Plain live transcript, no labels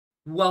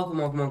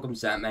Welcome,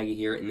 Zap Maggie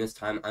here, and this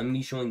time I'm going to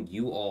be showing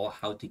you all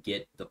how to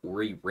get the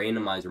Ori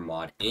Randomizer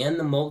mod and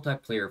the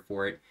multiplayer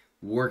for it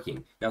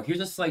working. Now, here's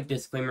a slight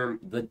disclaimer,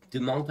 the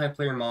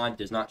multiplayer mod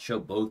does not show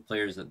both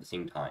players at the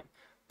same time,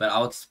 but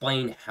I'll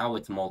explain how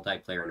it's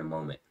multiplayer in a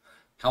moment.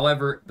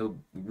 However, the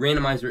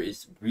randomizer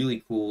is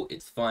really cool,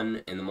 it's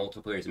fun, and the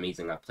multiplayer is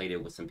amazing. I've played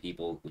it with some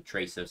people, with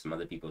Tracer, some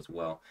other people as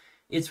well.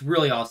 It's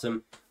really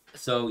awesome,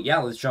 so yeah,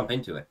 let's jump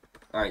into it.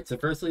 Alright, so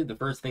firstly, the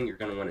first thing you're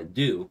going to want to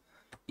do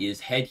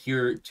is head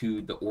here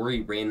to the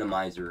Ori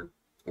Randomizer.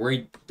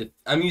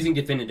 I'm using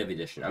Definitive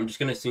Edition. I'm just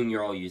going to assume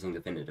you're all using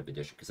Definitive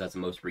Edition because that's the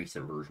most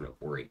recent version of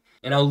Ori.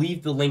 And I'll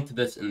leave the link to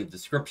this in the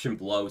description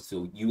below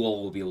so you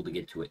all will be able to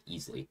get to it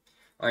easily.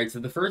 Alright, so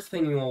the first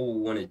thing you all will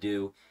want to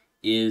do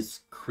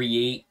is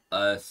create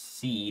a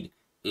seed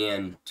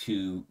and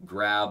to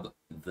grab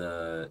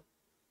the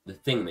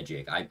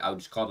thingamajig. I would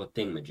just call it a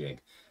thingamajig.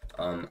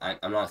 I'm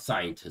not a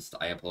scientist,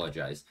 I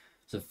apologize.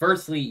 So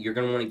firstly, you're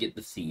going to want to get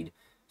the seed.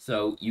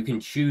 So you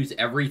can choose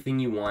everything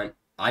you want.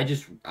 I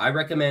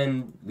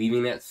recommend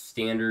leaving that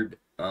standard,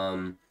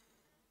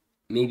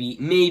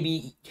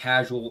 maybe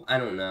casual, I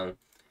don't know.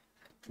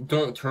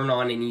 Don't turn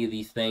on any of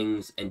these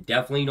things, and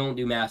definitely don't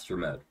do master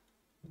mode.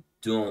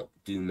 Don't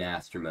do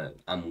master mode.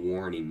 I'm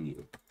warning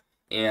you.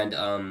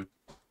 And,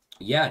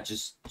 yeah,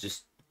 just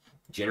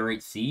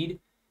generate seed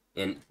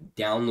and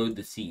download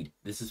the seed.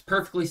 This is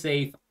perfectly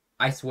safe.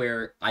 I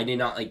swear, I did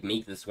not,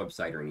 make this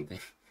website or anything.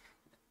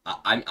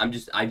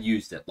 I've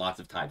used it lots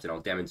of times, and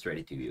I'll demonstrate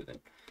it to you then.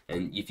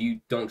 And if you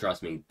don't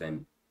trust me,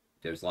 then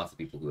there's lots of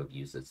people who have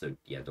used it, so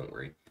yeah, don't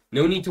worry.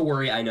 No need to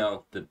worry, I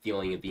know, the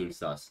feeling of being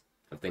sus,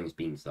 of things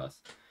being sus.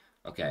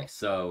 Okay,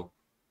 so,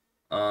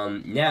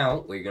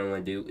 now, what you're going to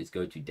want to do is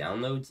go to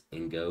Downloads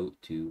and go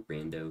to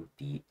Rando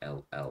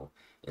DLL.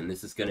 And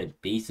this is going to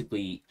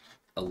basically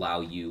allow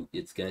you,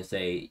 it's going to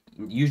say,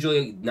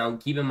 usually, now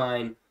keep in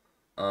mind,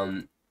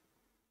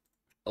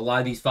 a lot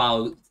of these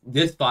files,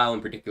 this file in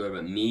particular,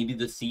 but maybe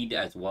the seed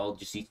as well,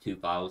 just these two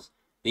files,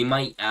 they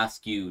might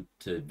ask you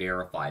to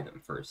verify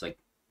them first,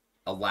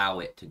 allow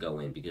it to go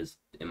in, because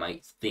it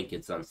might think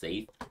it's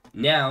unsafe.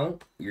 Now,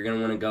 you're going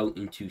to want to go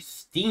into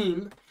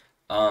Steam.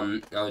 I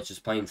was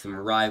just playing some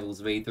Rivals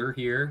of Aether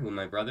here with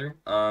my brother.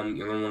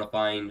 You're going to want to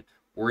find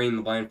Ori and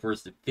the Blind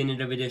Forest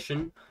Definitive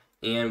Edition,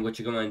 and what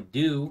you're going to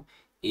do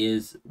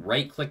is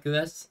right-click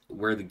this,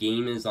 where the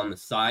game is on the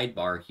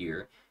sidebar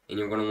here, and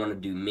you're going to want to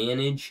do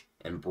Manage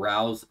and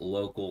Browse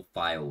Local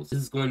Files.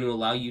 This is going to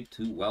allow you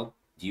to, well,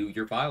 view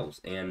your files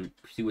and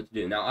see what to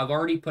do. Now, I've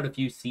already put a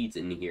few seeds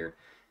in here,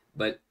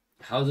 but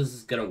how this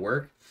is going to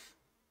work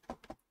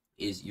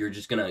is you're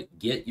just going to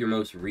get your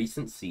most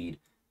recent seed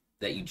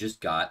that you just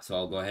got. So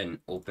I'll go ahead and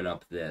open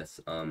up this.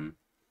 You're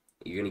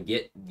going to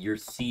get your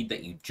seed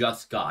that you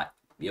just got.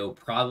 It'll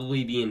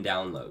probably be in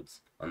downloads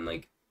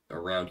on,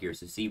 around here.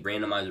 So see,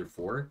 Randomizer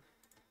 4.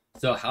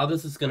 So how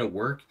this is going to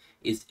work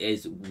is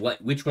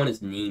which one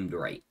is named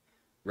right?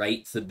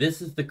 So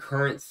this is the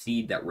current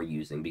seed that we're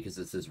using because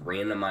it says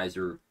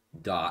randomizer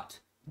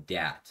 .dat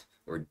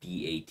or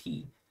DAT.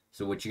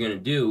 So what you're going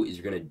to do is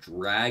you're going to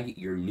drag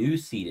your new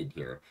seed in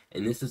here,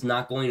 and this is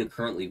not going to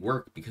currently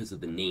work because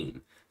of the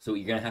name. So what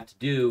you're going to have to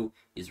do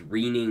is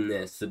rename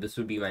this. So this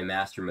would be my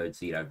master mode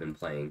seed I've been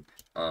playing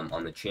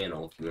on the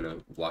channel. If you want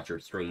to watch our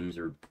streams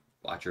or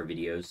watch our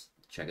videos,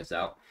 check us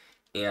out.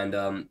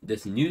 And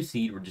this new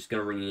seed, we're just going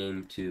to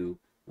rename to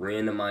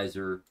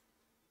randomizer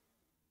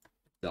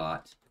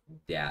 .dat.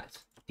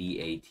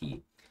 DAT.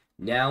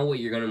 Now what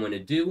you're going to want to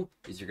do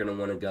is you're going to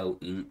want to go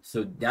in.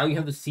 So now you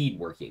have the seed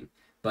working.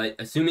 But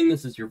assuming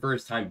this is your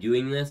first time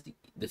doing this,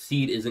 the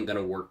seed isn't going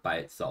to work by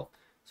itself.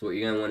 So what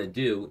you're going to want to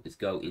do is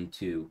you're going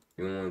to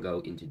want to go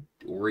into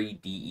Ori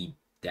DE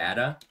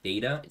data.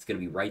 It's going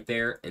to be right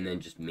there, and then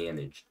just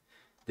manage.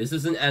 This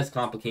isn't as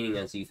complicating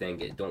as you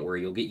think. Don't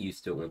worry, you'll get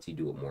used to it once you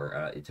do it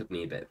more. It took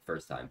me a bit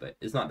first time, but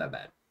it's not that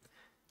bad.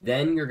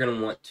 Then you're going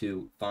to want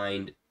to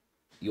find,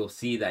 you'll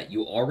see that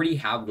you already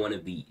have one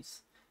of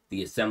these,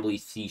 the assembly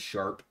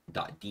C#.dll.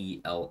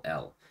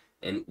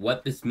 And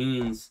what this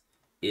means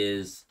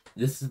is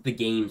this is the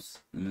game's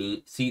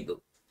main.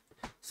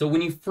 So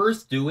when you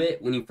first do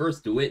it,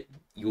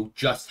 you'll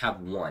just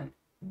have one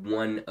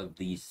of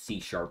these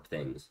C#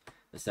 things,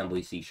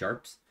 assembly C#,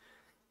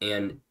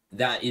 and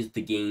that is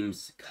the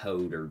game's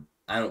code, or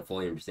I don't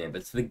fully understand,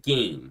 but it's the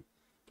game.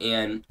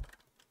 And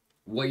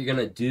what you're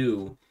gonna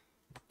do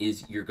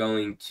is you're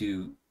going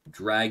to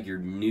drag your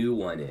new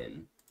one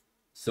in.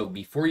 So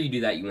before you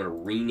do that, you want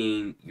to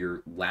rename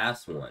your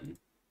last one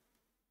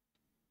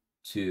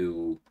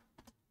to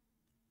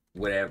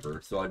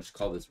whatever. So I'll just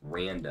call this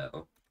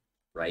Rando,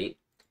 right?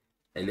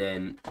 And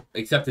then,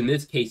 except in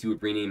this case, you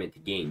would rename it to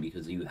game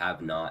because you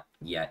have not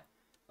yet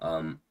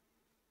done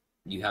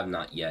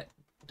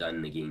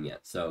the game yet.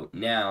 So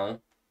now,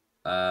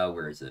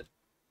 where is it?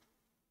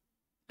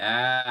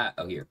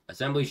 Oh, here,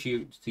 assembly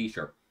C#.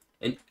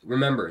 And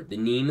remember, the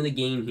name of the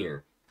game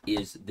here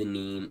is the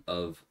name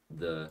of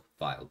the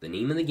file. The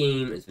name of the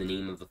game is the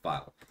name of the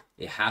file.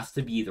 It has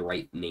to be the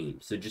right name.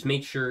 So just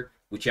make sure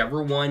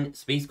whichever one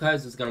Space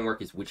Clouds is going to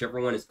work is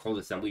whichever one is called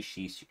assembly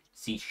C#.dll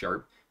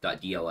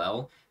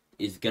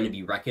is going to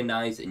be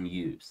recognized and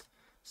used.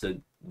 So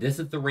this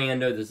is the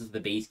rando, this is the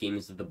base game,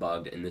 this is the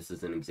bugged, and this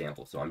is an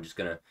example. So I'm just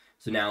gonna,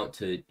 so now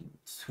to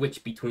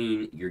switch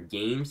between your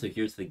game, so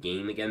here's the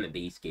game again, the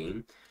base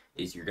game,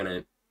 is you're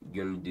gonna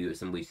do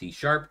assembly C#,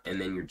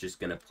 and then you're just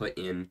gonna put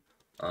in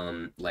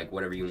like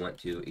whatever you want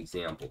to,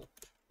 example,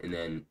 and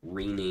then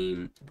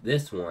rename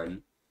this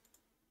one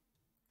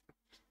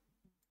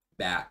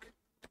back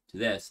to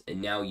this,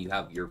 and now you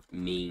have your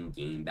main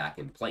game back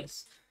in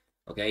place.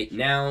 Okay,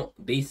 now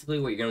basically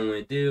what you're gonna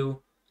want to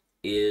do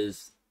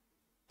is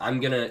I'm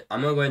gonna go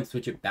ahead and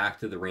switch it back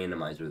to the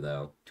randomizer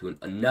though, to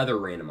another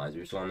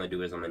randomizer. So what I'm gonna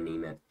do is I'm gonna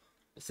name it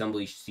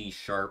assembly C#.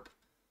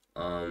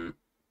 What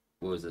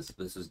was this?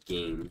 This is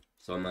game.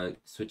 So I'm gonna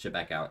switch it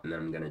back out, and then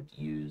I'm gonna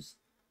use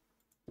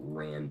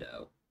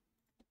rando.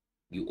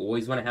 You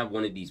always want to have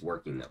one of these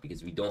working though,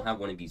 because if you don't have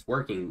one of these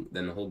working,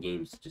 then the whole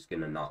game's just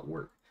gonna not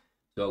work.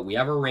 So we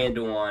have our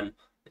rando on.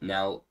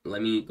 Now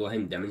let me go ahead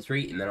and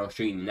demonstrate, and then I'll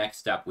show you the next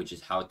step, which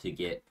is how to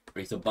get,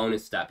 it's a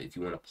bonus step if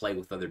you want to play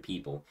with other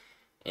people.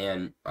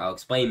 And I'll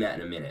explain that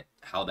in a minute,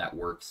 how that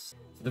works.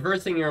 So the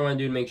first thing you're going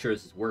to do to make sure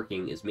this is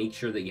working is make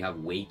sure that you have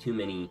way too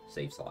many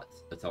save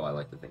slots. That's how I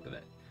like to think of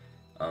it.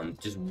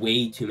 Just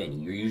way too many.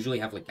 You usually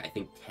have like, I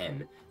think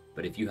 10.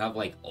 But if you have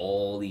like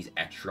all these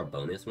extra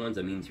bonus ones,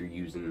 that means you're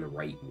using the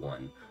right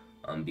one.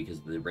 Because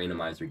the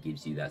randomizer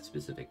gives you that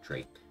specific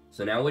trait.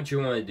 So now what you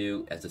want to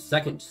do as a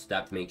second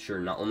step to make sure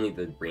not only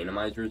the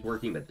randomizer is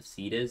working, but the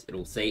seed is,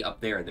 it'll say up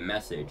there in the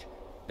message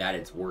that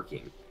it's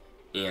working.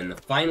 And the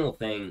final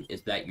thing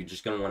is that you're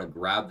just going to want to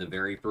grab the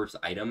very first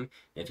item.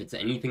 If it's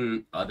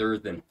anything other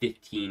than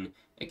 15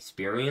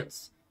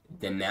 experience,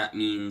 then that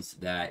means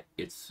that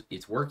it's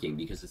working,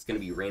 because it's going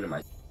to be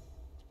randomized.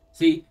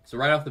 See, so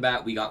right off the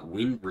bat, we got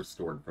wind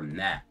restored from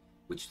that,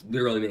 which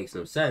literally makes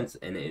no sense,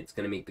 and it's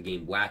going to make the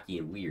game wacky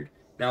and weird.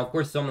 Now, of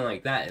course, something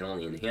like that, it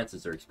only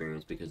enhances our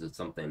experience because it's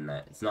something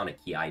that, it's not a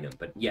key item.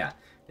 But yeah,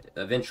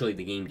 eventually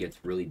the game gets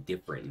really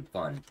different and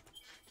fun.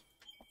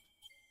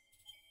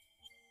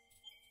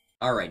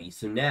 Alrighty,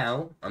 so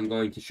now I'm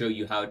going to show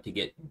you how to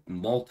get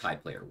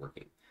multiplayer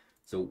working.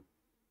 So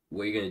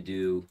what you're going to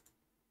do...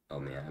 Oh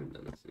man, I haven't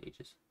done this in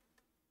ages.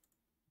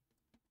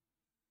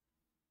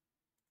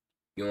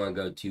 You want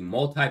to go to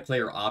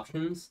multiplayer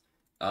options.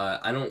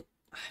 I've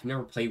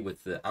never played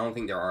with the... I don't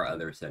think there are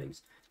other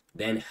settings.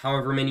 Then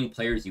however many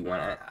players you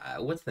want.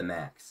 What's the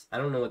max? I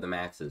don't know what the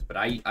max is, but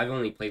I've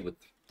only played with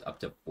up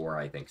to 4,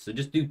 I think. So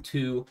just do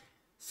 2,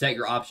 set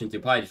your options to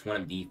probably just want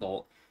them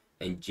default,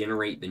 and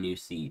generate the new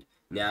seed.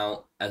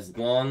 Now,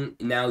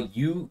 now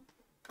you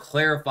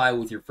clarify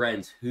with your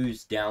friends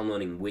who's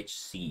downloading which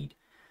seed.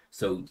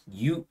 So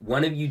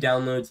one of you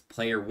downloads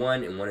player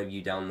 1 and one of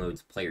you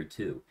downloads player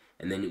 2.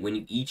 And then when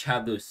you each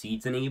have those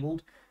seeds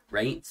enabled,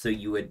 right? So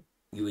you would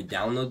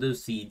download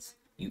those seeds,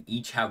 you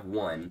each have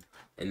one,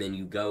 and then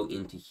you go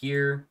into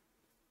here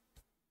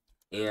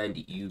and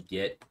you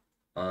get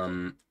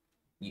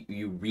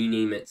you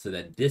rename it so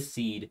that this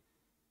seed,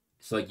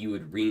 so like you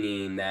would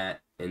rename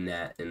that and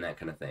that and that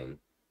kind of thing.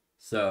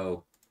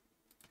 So,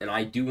 and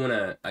I think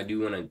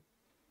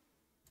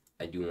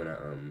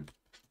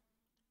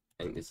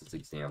this is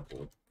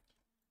example.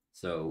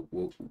 So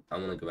I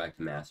want to go back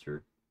to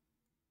master,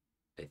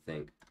 I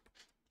think.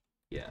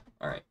 Yeah,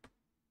 alright.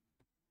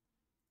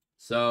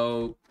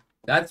 So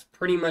that's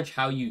pretty much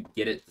how you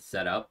get it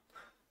set up.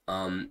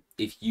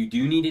 If you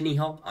do need any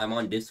help, I'm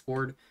on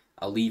Discord.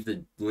 I'll leave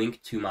the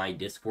link to my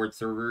Discord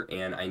server,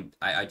 and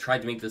I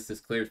tried to make this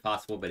as clear as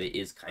possible, but it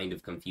is kind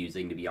of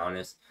confusing, to be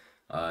honest,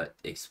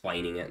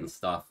 explaining it and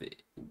stuff.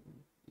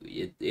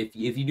 If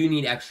you do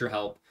need extra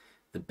help,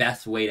 the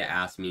best way to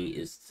ask me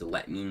is to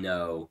let me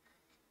know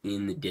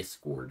in the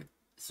Discord.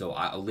 So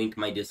I'll link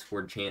my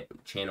Discord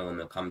channel in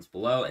the comments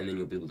below, and then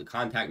you'll be able to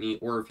contact me.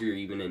 Or if you're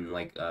even in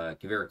like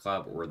Kavera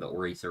Club or the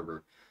Ori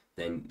server,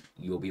 then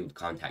you'll be able to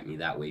contact me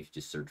that way if you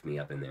just search me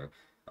up in there.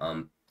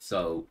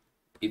 So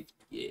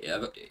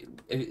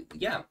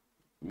yeah,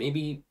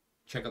 maybe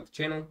check out the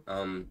channel.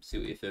 See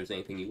if there's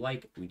anything you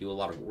like. We do a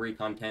lot of Ori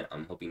content.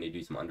 I'm hoping to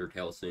do some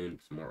Undertale soon,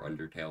 some more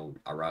Undertale,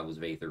 Rivals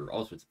of Aether,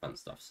 all sorts of fun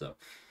stuff. So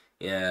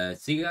yeah,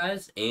 see you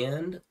guys,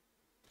 and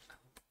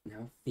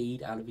now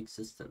fade out of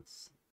existence.